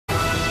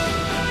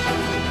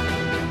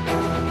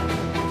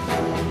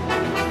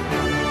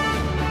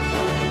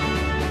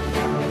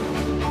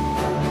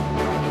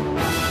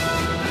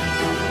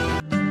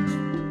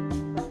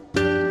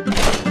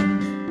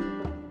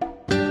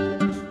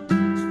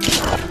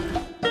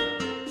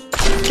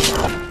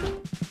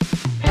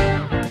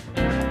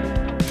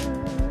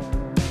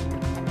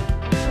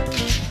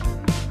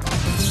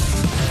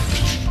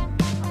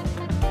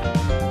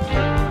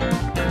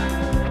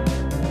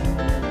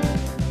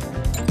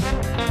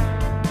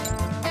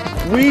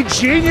We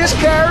genius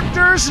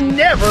characters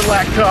never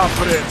lack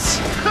confidence.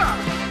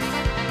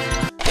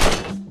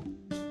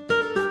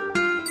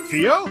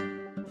 Theo?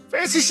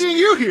 Fancy seeing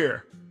you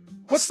here.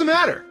 What's the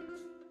matter?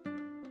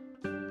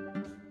 Thank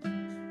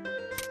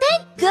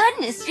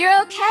goodness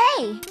you're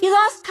okay. You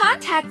lost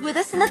contact with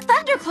us in the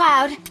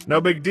thundercloud.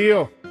 No big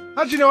deal.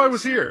 How'd you know I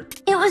was here?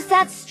 It was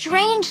that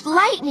strange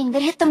lightning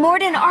that hit the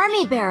Morden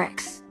army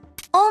barracks.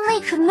 Only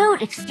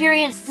Kamut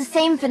experienced the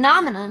same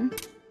phenomenon.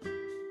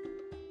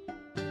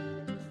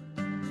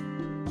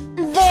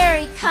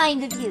 Very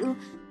kind of you.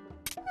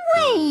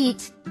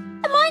 Wait,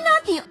 am I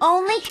not the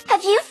only?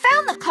 Have you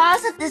found the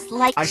cause of this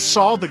light? I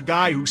saw the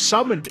guy who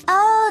summoned it.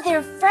 Oh,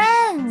 they're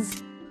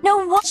friends. No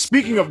wonder.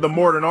 Speaking of the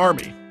Morden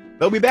army,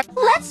 they'll be back.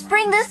 Let's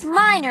bring this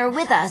miner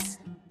with us.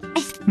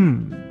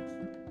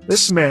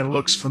 This man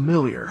looks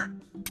familiar.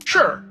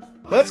 Sure,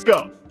 let's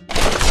go.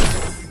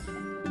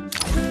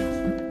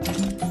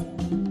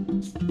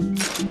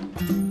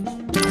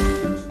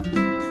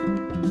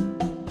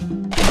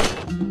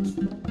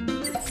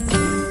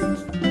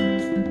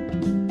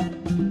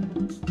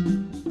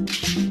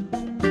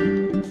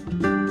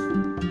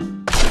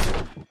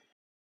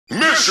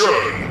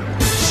 Mission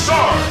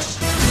start!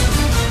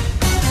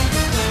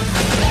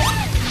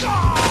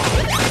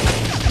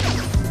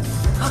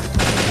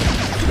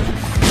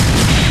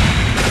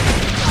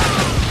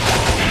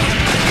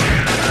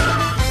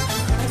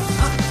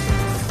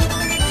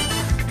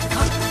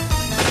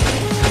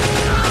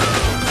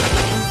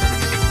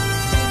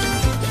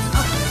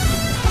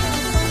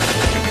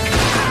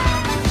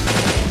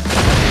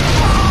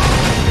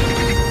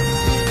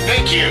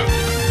 Thank you.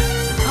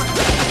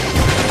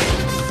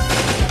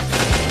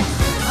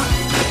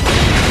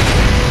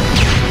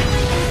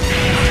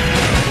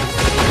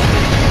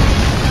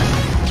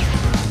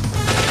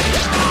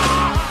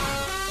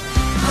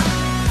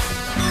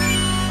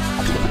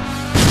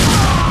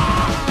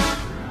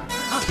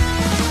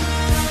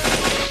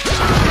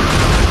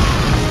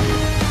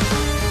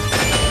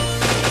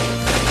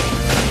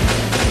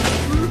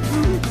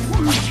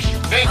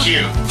 Thank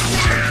you.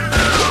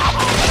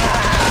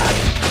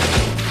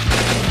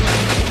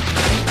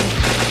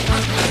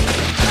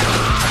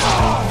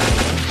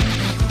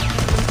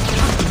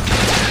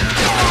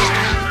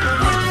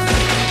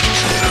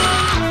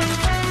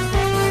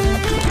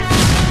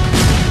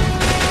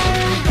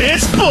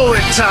 It's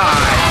bullet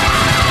time!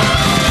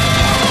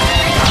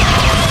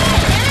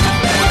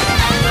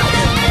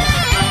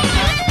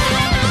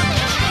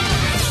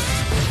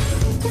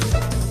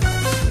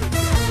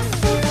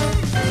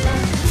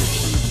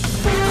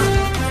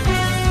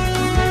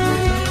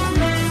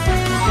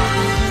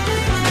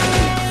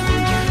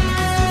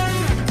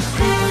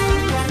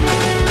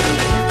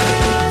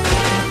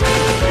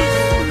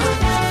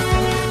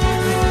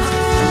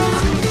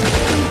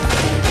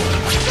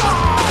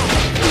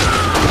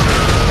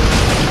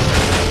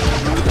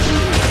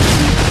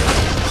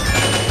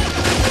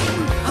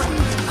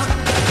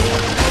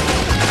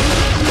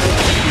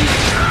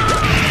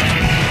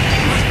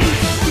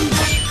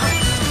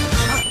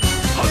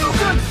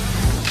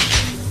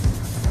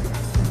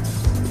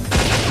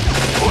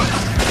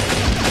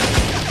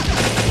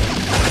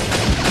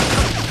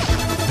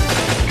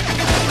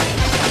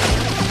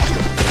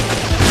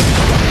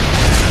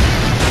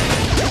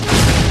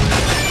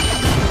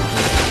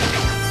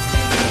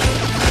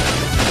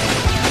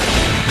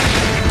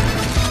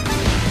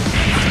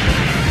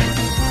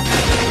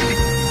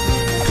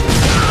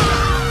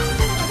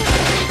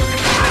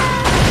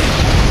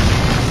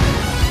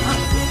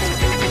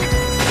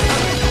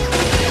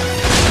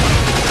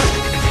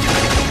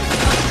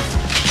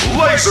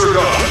 Laser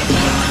gun!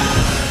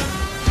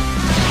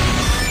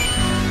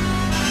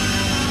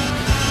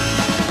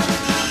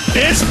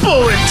 It's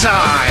bullet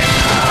time!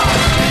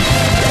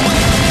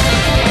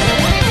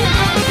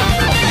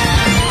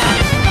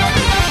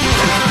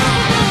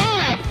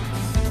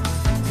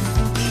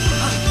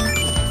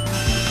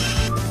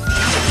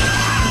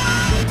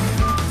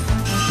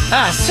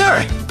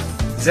 Sir.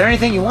 Is there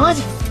anything you want?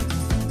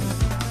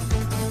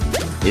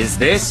 Is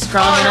this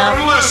strong enough?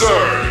 Iron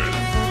Lizard!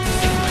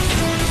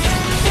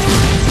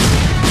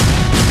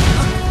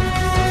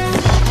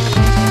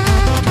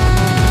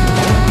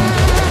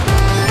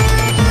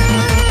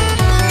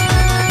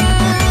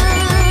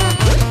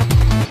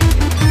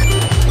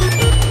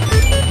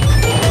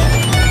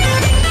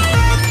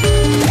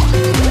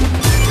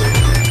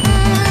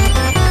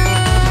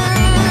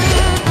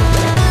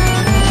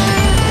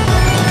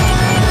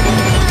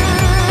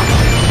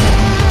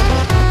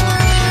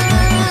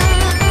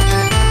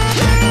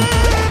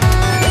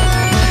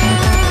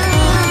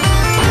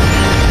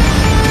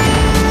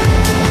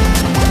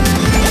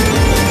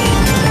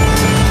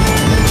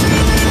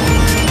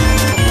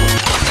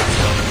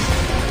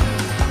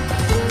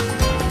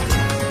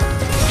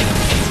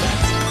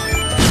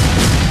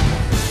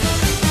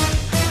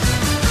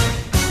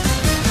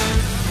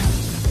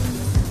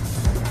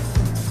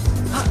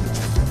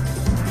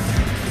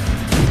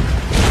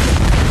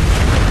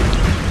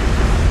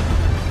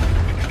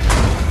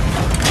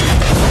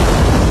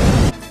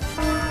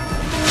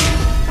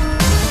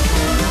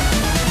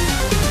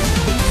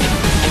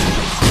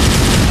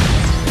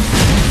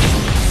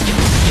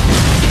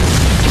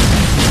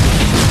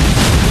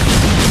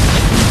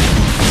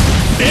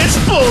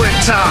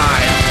 bullet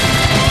time!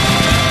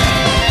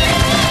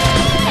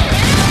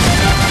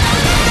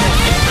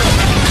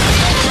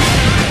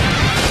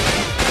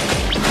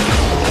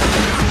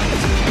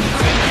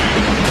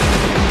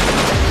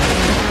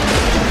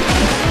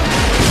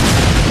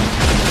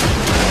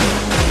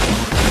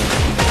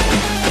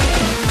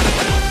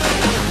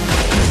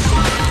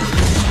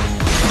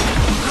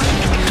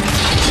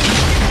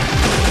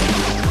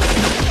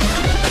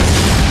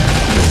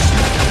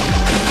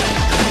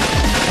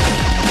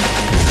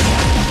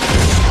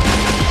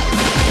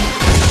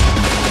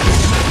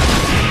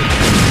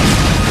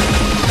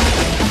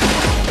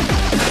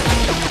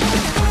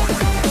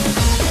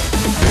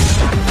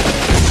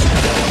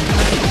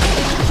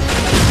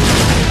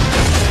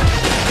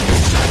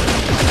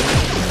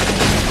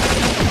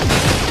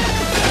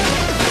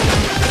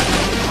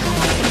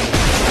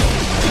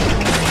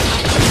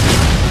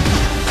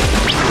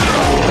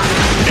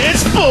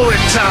 Bullet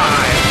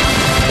time!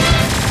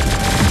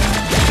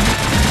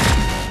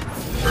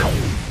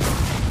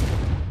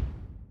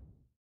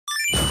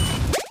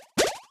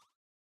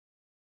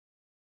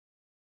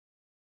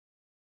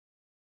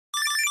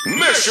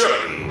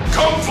 Mission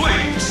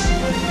complete!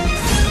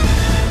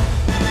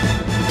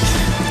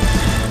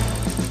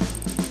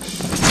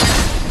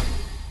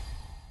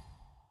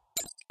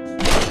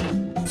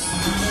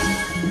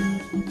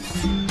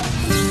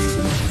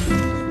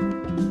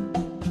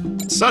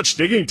 Such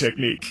digging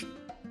technique.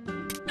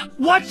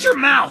 Watch your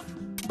mouth!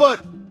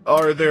 But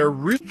are there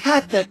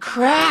Cut the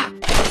crap!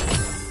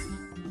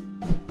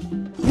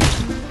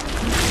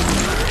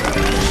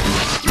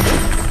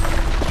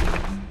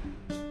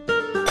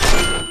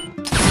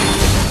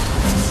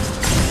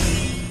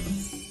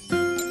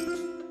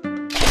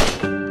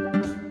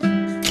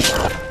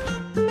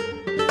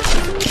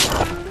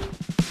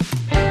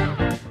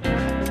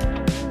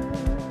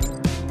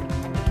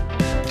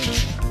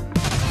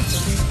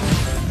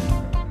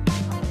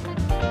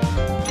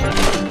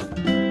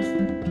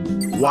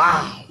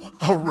 Wow,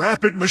 a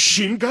rapid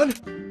machine gun?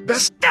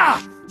 Best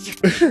stuff!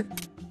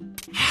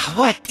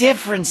 What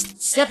difference?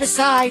 Step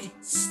aside.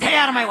 Stay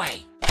out of my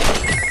way.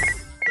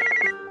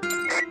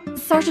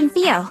 Sergeant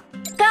Theo.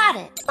 Got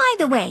it. By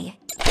the way,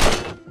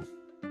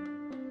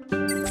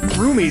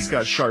 Rumi's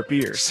got sharp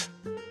ears.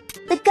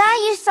 the guy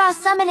you saw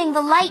summoning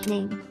the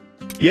lightning.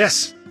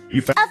 Yes,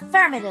 you found.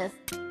 Affirmative.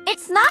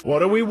 It's not.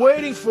 What are we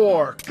waiting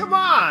for? Come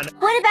on!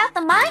 What about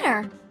the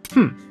miner?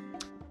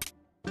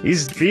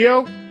 He's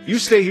Theo. You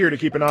stay here to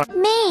keep an eye.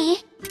 Me?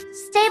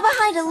 Stay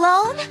behind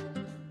alone?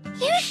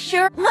 You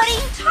sure? What are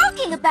you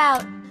talking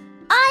about?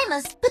 I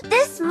must. But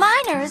this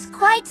miner is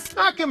quite.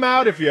 Knock him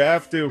out if you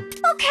have to.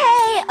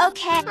 Okay,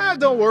 okay.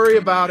 Don't worry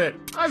about it.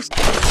 I've.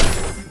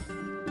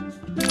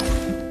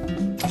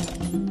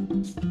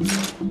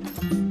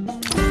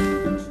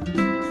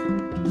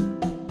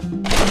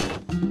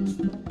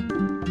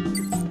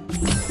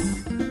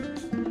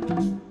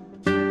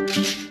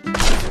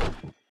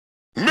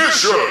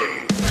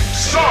 Mission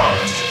start!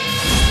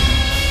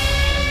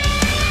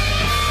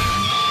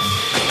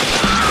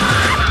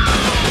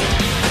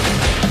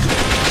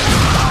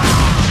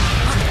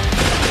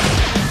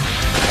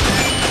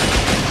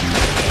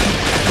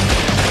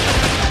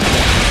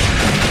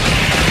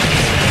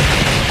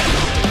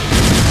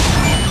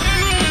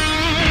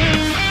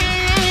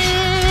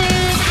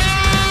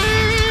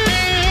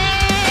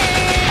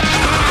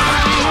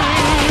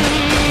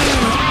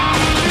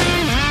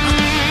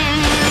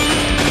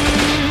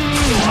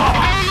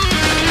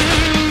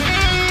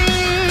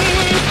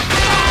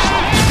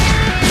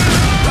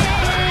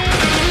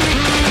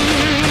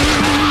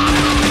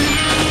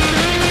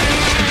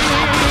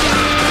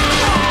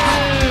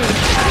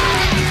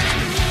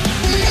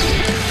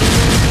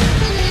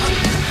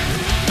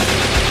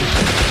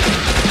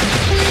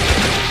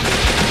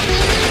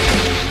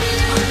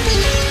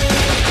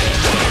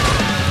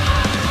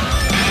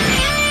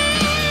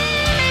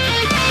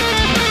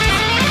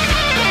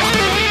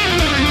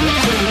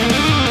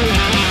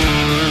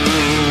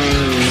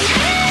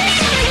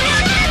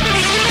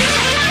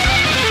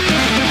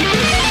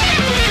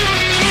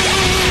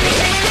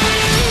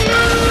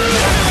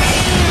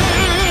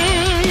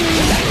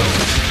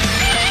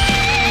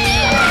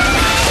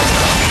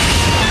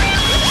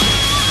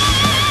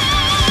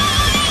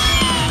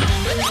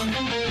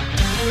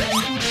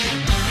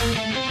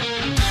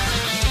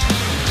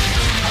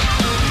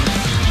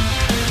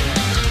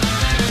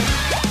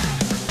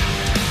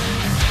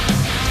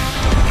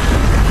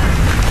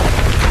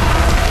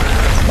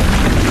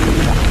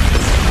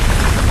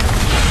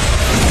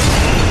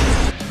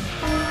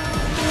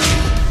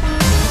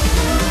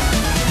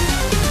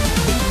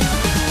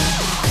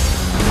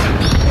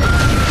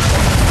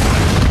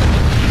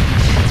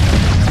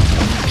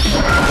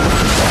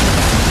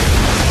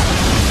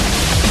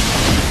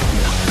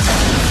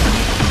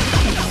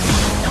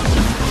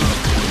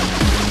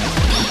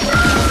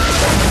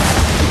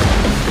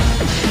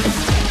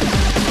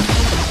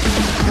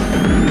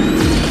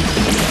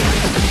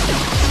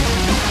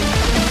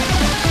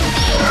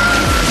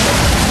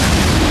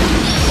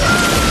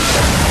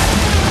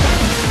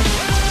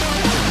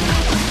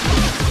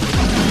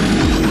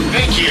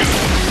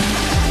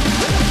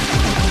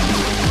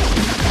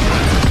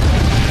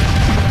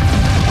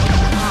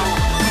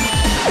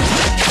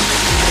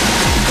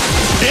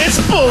 It's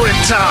bullet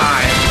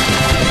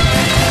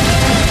time!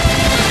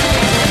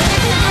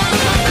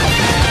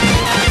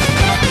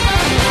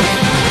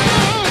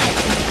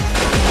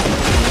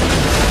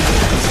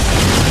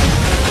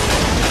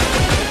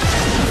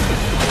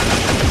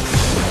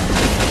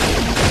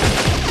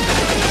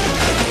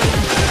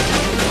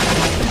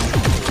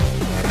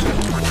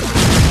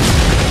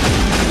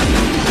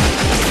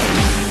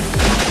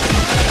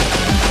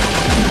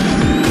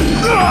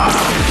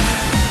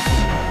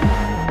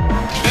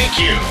 Thank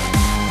you.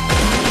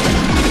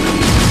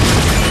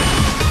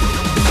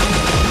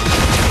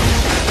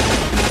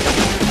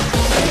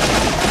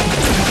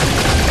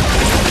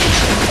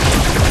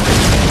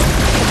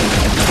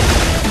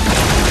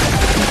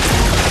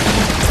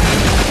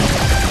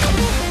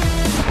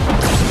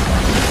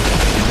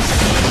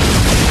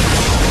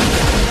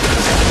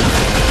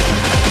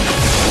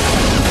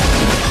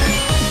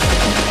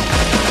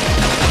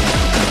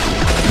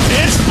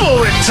 It's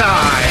bullet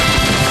time!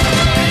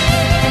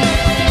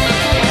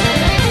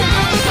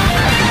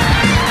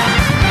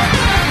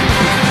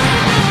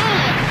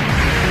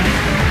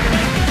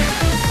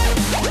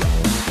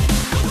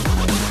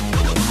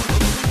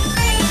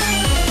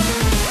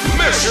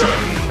 Mission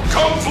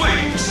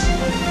complete.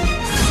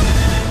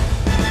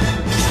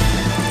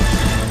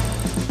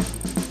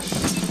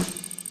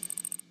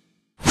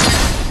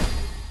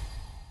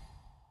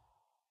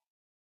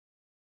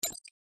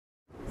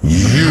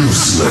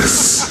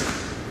 Useless.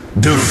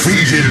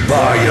 Defeated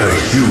by a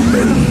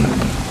human.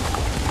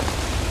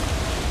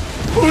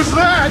 Who's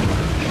that?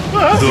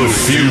 The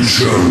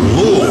future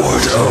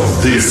lord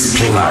of this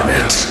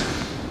planet.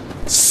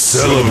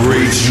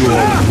 Celebrate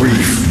your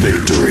brief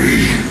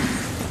victory.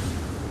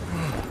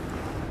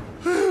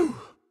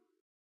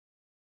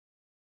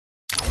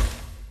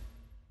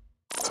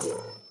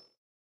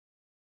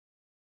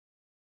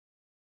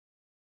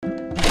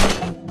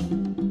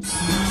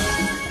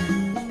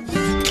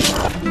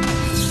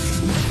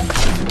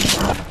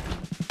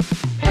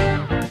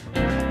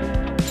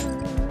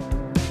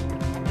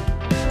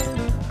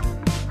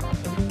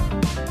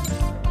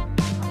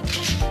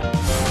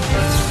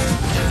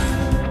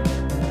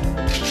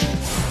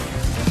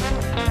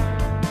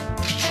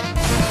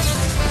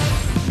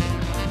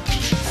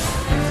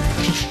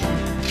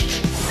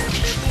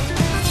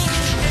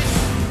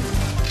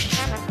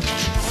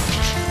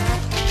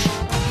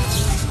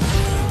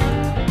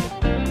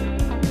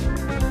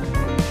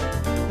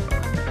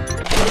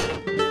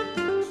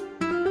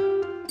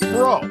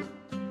 Bro,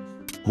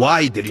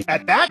 Why did he?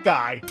 at that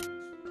guy?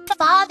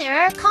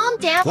 Father, calm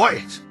down.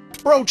 Quiet!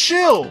 Bro,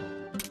 chill!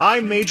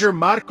 I'm Major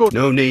Marco.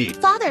 No need.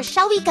 Father,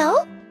 shall we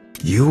go?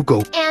 You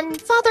go. And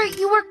Father,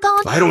 you were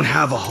gone. I don't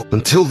have a hope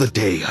until the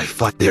day I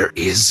fight. There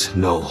is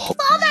no hope.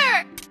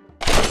 Father!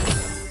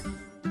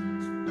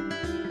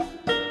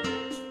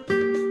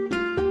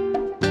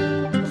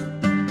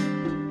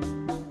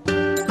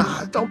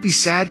 Don't be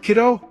sad,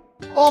 kiddo.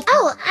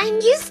 Oh, I'm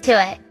used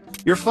to it.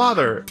 Your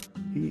father,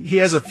 he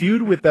has a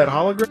feud with that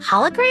hologram?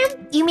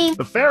 Hologram? You mean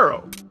The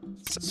Pharaoh.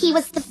 he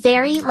was the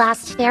very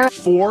last pharaoh?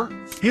 4?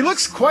 He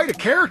looks quite a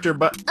character,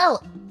 but... Oh,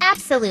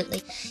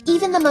 absolutely.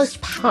 Even the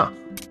most Huh.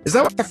 Is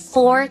that what... the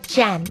 4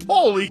 gen.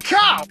 Holy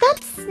cow!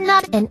 That's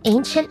not an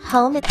ancient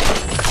home.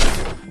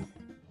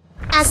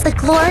 As the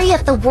glory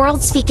of the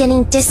world's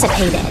beginning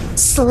dissipated,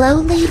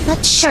 slowly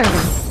but surely,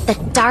 the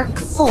dark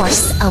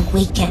force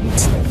awakened.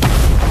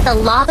 The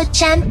lava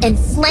gem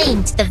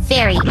inflamed the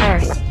very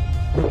earth.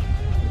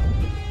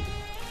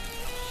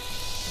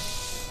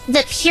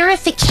 The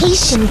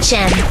purification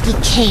gem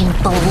became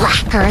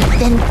blacker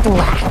than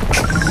black.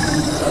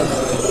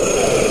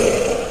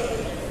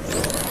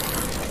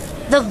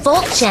 The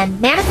Volt gem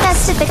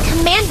manifested the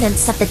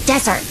commandments of the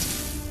desert.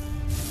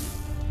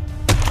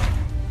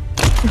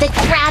 The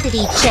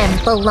gravity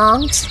gem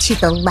belonged to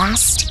the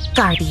last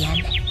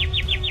guardian.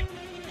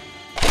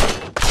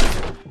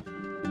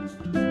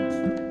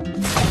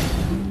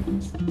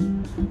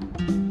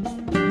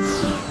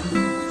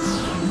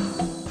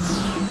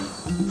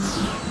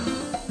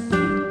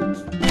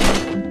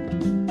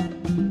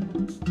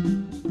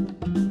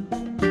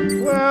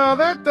 Well,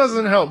 that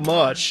doesn't help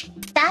much.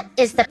 That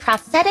is the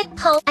prophetic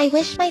poem I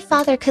wish my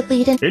father could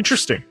lead in.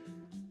 Interesting.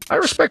 I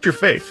respect your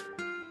faith.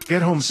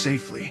 Get home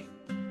safely.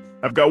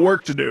 I've got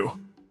work to do.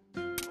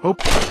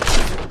 Hope...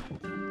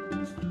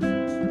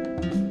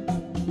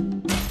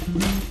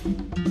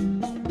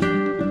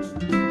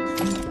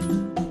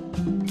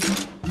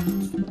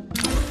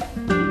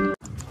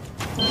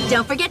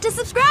 Don't forget to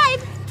subscribe!